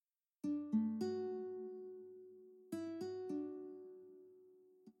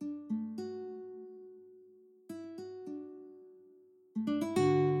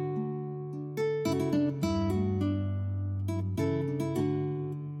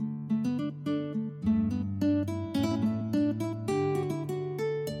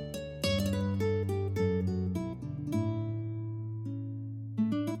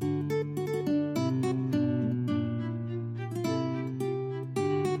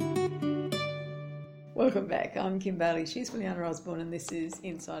Welcome back. I'm Kim Bailey. She's Juliana Osborne, and this is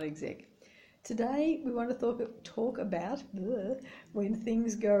Inside Exec. Today we want to talk about when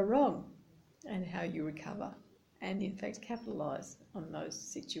things go wrong and how you recover and, in fact, capitalise on those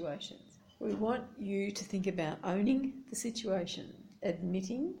situations. We want you to think about owning the situation,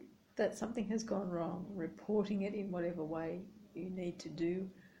 admitting that something has gone wrong, reporting it in whatever way you need to do,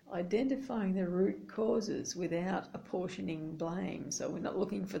 identifying the root causes without apportioning blame. So we're not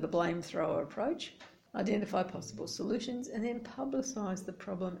looking for the blame thrower approach. Identify possible solutions and then publicise the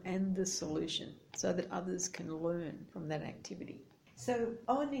problem and the solution so that others can learn from that activity. So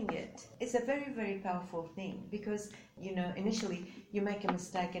owning it is a very, very powerful thing because, initially you make a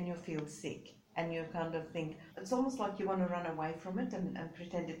mistake and you feel sick and you kind of think, it's almost like you want to run away from it and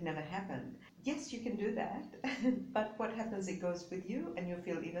pretend it never happened. Yes, you can do that, but what happens, it goes with you and you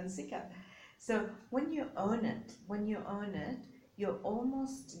feel even sicker. So when you own it, you're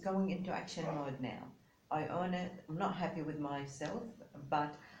almost going into action mode now. I own it, I'm not happy with myself,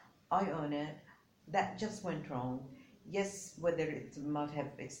 but I own it, that just went wrong. Yes, whether it might have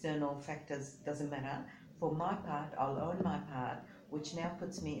external factors, doesn't matter. For my part, I'll own my part, which now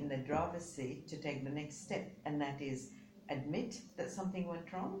puts me in the driver's seat to take the next step, and that is admit that something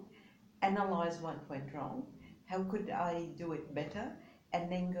went wrong, analyse what went wrong, how could I do it better,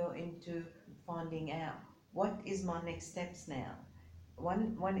 and then go into finding out what is my next steps now.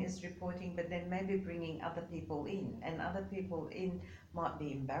 One is reporting, but then maybe bringing other people in, and other people in might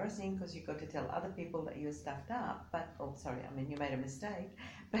be embarrassing because you've got to tell other people that you're stuffed up, you made a mistake.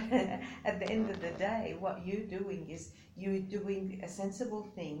 But at the end of the day, what you're doing is you're doing a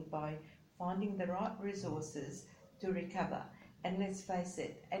sensible thing by finding the right resources to recover. And let's face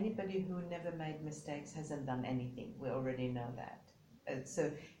it, anybody who never made mistakes hasn't done anything. We already know that.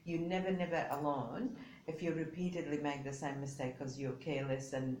 So you're never alone if you repeatedly make the same mistake because you're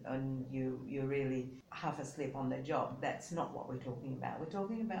careless and you're really half asleep on the job. That's not what we're talking about. We're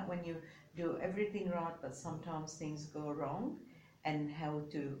talking about when you do everything right but sometimes things go wrong, and how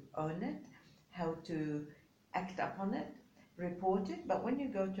to own it, how to act upon it, report it. But when you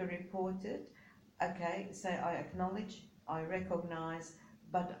go to report it, okay, say I acknowledge, I recognise,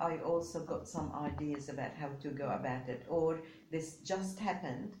 but I also got some ideas about how to go about it. Or this just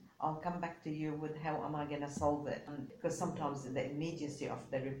happened, I'll come back to you with how am I going to solve it. Because sometimes the immediacy of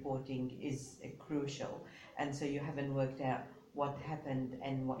the reporting is crucial, and so you haven't worked out what happened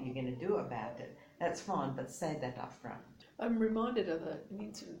and what you're going to do about it. That's fine, but say that up front. I'm reminded of an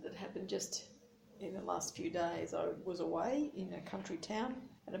incident that happened just in the last few days. I was away in a country town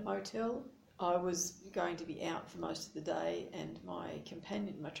at a motel. I was going to be out for most of the day, and my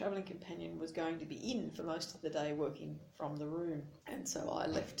travelling companion, was going to be in for most of the day working from the room. And so I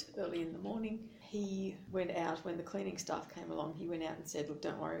left early in the morning. He went out when the cleaning staff came along. He went out and said, look,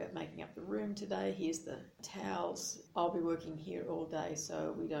 don't worry about making up the room today. Here's the towels. I'll be working here all day,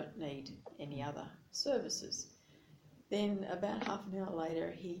 so we don't need any other services. Then about half an hour later,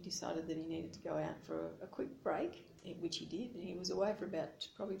 he decided that he needed to go out for a quick break, which he did. And he was away for about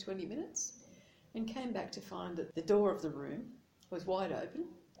probably 20 minutes. And came back to find that the door of the room was wide open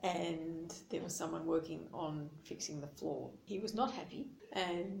and there was someone working on fixing the floor. He was not happy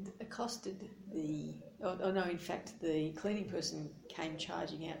and accosted the cleaning person came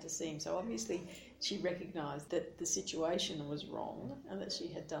charging out to see him. So obviously she recognised that the situation was wrong and that she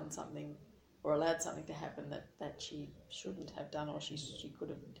had done something or allowed something to happen that she shouldn't have done, or she could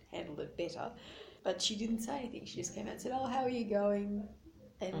have handled it better. But she didn't say anything. She just came out and said, oh, how are you going?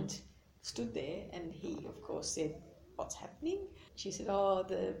 And stood there, and he, of course, said, what's happening? She said,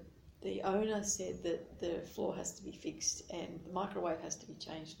 the owner said that the floor has to be fixed and the microwave has to be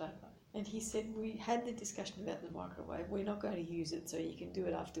changed over. And he said, we had the discussion about the microwave. We're not going to use it, so you can do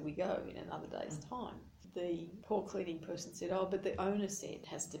it after we go in another day's time. The poor cleaning person said, but the owner said it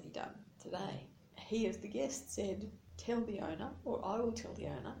has to be done today. He, as the guest, said, tell the owner, or I will tell the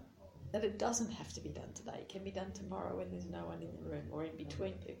owner, that it doesn't have to be done today. It can be done tomorrow when there's no one in the room or in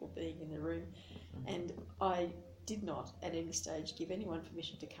between people being in the room. And I did not at any stage give anyone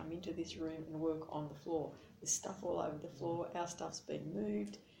permission to come into this room and work on the floor. There's stuff all over the floor. Our stuff's been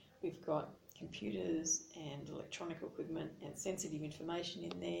moved. We've got computers and electronic equipment and sensitive information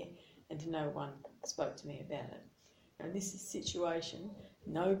in there, and no one spoke to me about it. In this situation,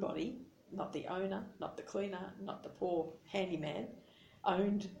 nobody, not the owner, not the cleaner, not the poor handyman,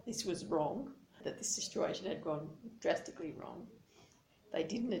 owned this was wrong, that this situation had gone drastically wrong. They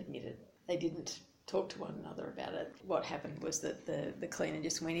didn't admit it. They didn't talk to one another about it. What happened was that the cleaner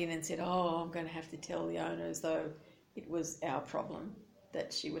just went in and said, I'm going to have to tell the owner, as though it was our problem,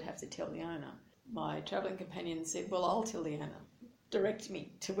 that she would have to tell the owner. My travelling companion said, well, I'll tell the owner. direct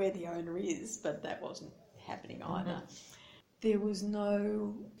me to where the owner is, but that wasn't happening either. There was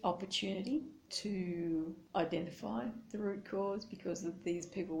no opportunity to identify the root cause because these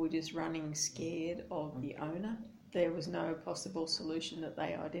people were just running scared of the owner. There was no possible solution that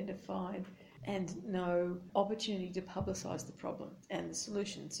they identified and no opportunity to publicise the problem and the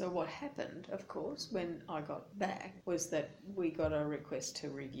solution. So what happened, of course, when I got back was that we got a request to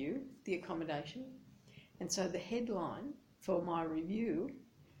review the accommodation. And so the headline for my review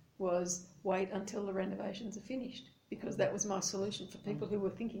was, wait until the renovations are finished. Because that was my solution for people who were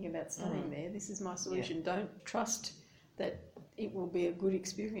thinking about staying there. This is my solution. Yeah. Don't trust that it will be a good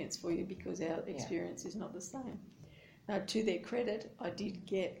experience for you because our experience is not the same. Now, to their credit, I did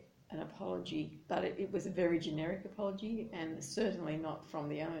get an apology, but it was a very generic apology and certainly not from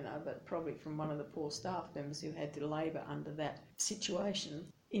the owner, but probably from one of the poor staff members who had to labour under that situation.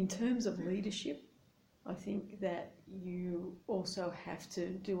 In terms of leadership, I think that you also have to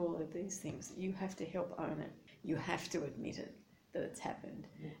do all of these things. You have to help own it. You have to admit it, that it's happened.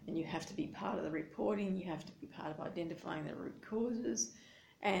 And you have to be part of the reporting. You have to be part of identifying the root causes.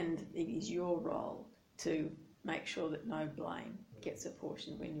 And it is your role to make sure that no blame gets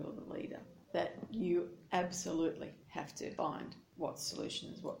apportioned when you're the leader. That you absolutely have to find what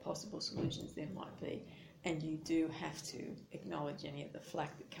possible solutions there might be. And you do have to acknowledge any of the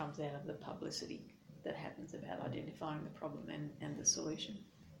flack that comes out of the publicity that happens about identifying the problem and the solution.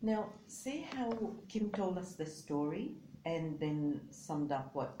 Now, see how Kim told us the story and then summed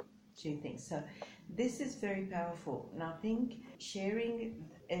up what she thinks. So this is very powerful. And I think sharing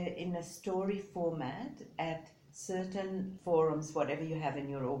in a story format at certain forums, whatever you have in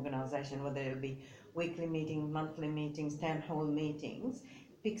your organisation, whether it be weekly meetings, monthly meetings, town hall meetings,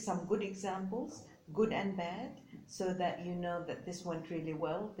 pick some good examples, good and bad, so that you know that this went really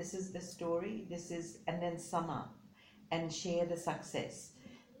well, this is the story, and then sum up and share the success.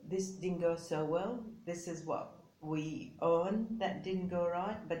 This didn't go so well, this is what we own that didn't go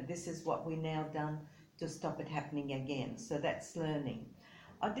right, but this is what we now done to stop it happening again. So that's learning.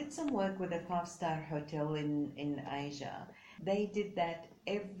 I did some work with a 5-star hotel in Asia. They did that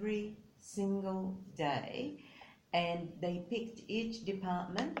every single day, and they picked each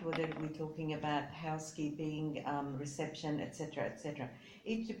department, whether we're talking about housekeeping, reception, etc., etc.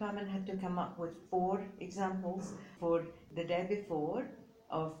 Each department had to come up with 4 examples for the day before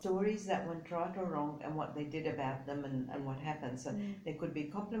of stories that went right or wrong and what they did about them and what happened. So there could be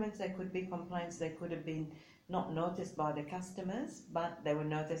compliments, there could be complaints, they could have been not noticed by the customers, but they were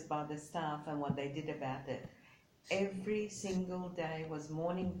noticed by the staff and what they did about it. Every single day was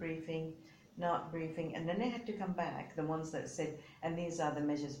morning briefing, night briefing, and then they had to come back, the ones that said, and these are the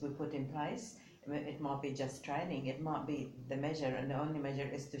measures we put in place. It might be just training, it might be the measure, and the only measure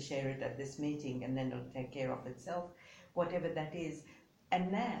is to share it at this meeting and then it'll take care of itself, whatever that is.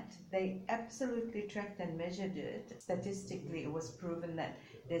 And that, they absolutely tracked and measured it. Statistically, it was proven that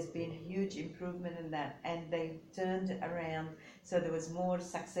there's been huge improvement in that, and they turned around, so there was more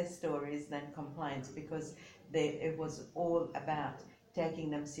success stories than complaints, because it was all about taking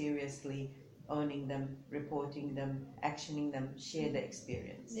them seriously, owning them, reporting them, actioning them, share the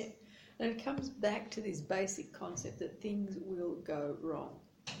experience. Yeah, and it comes back to this basic concept that things will go wrong.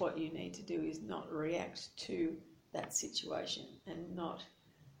 What you need to do is not react to that situation and not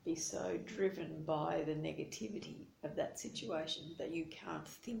be so driven by the negativity of that situation that you can't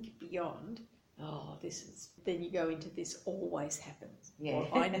think beyond, then you go into this always happens. Yeah.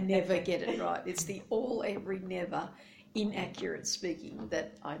 Or I never get it right. It's the all, every, never inaccurate speaking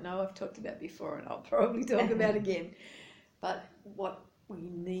that I know I've talked about before and I'll probably talk about again. But what we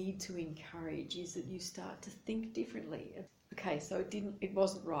need to encourage is that you start to think differently. Okay, so it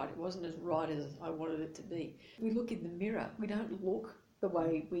wasn't right. It wasn't as right as I wanted it to be. We look in the mirror. We don't look the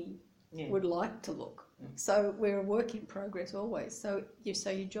way we would like to look. So we're a work in progress always. So your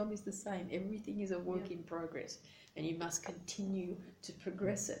job is the same. Everything is a work in progress, and you must continue to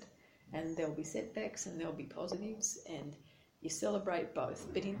progress it. And there'll be setbacks and there'll be positives, and you celebrate both,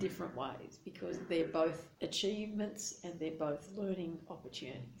 but in different ways, because they're both achievements and they're both learning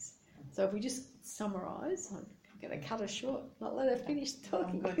opportunities. So if we just summarise, I'm going to cut her short, not let her finish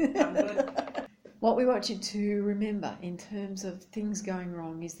talking. I'm good. What we want you to remember in terms of things going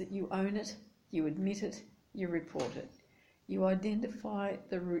wrong is that you own it, you admit it, you report it. You identify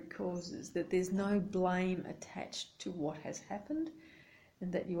the root causes, that there's no blame attached to what has happened,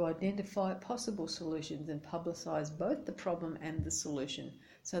 and that you identify possible solutions and publicise both the problem and the solution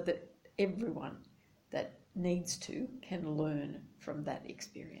so that everyone that needs to can learn from that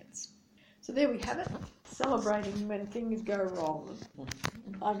experience. So there we have it, celebrating when things go wrong.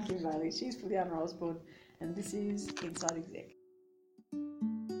 I'm Kim Bailey, she's Juliana Osborne, and this is Inside Exec.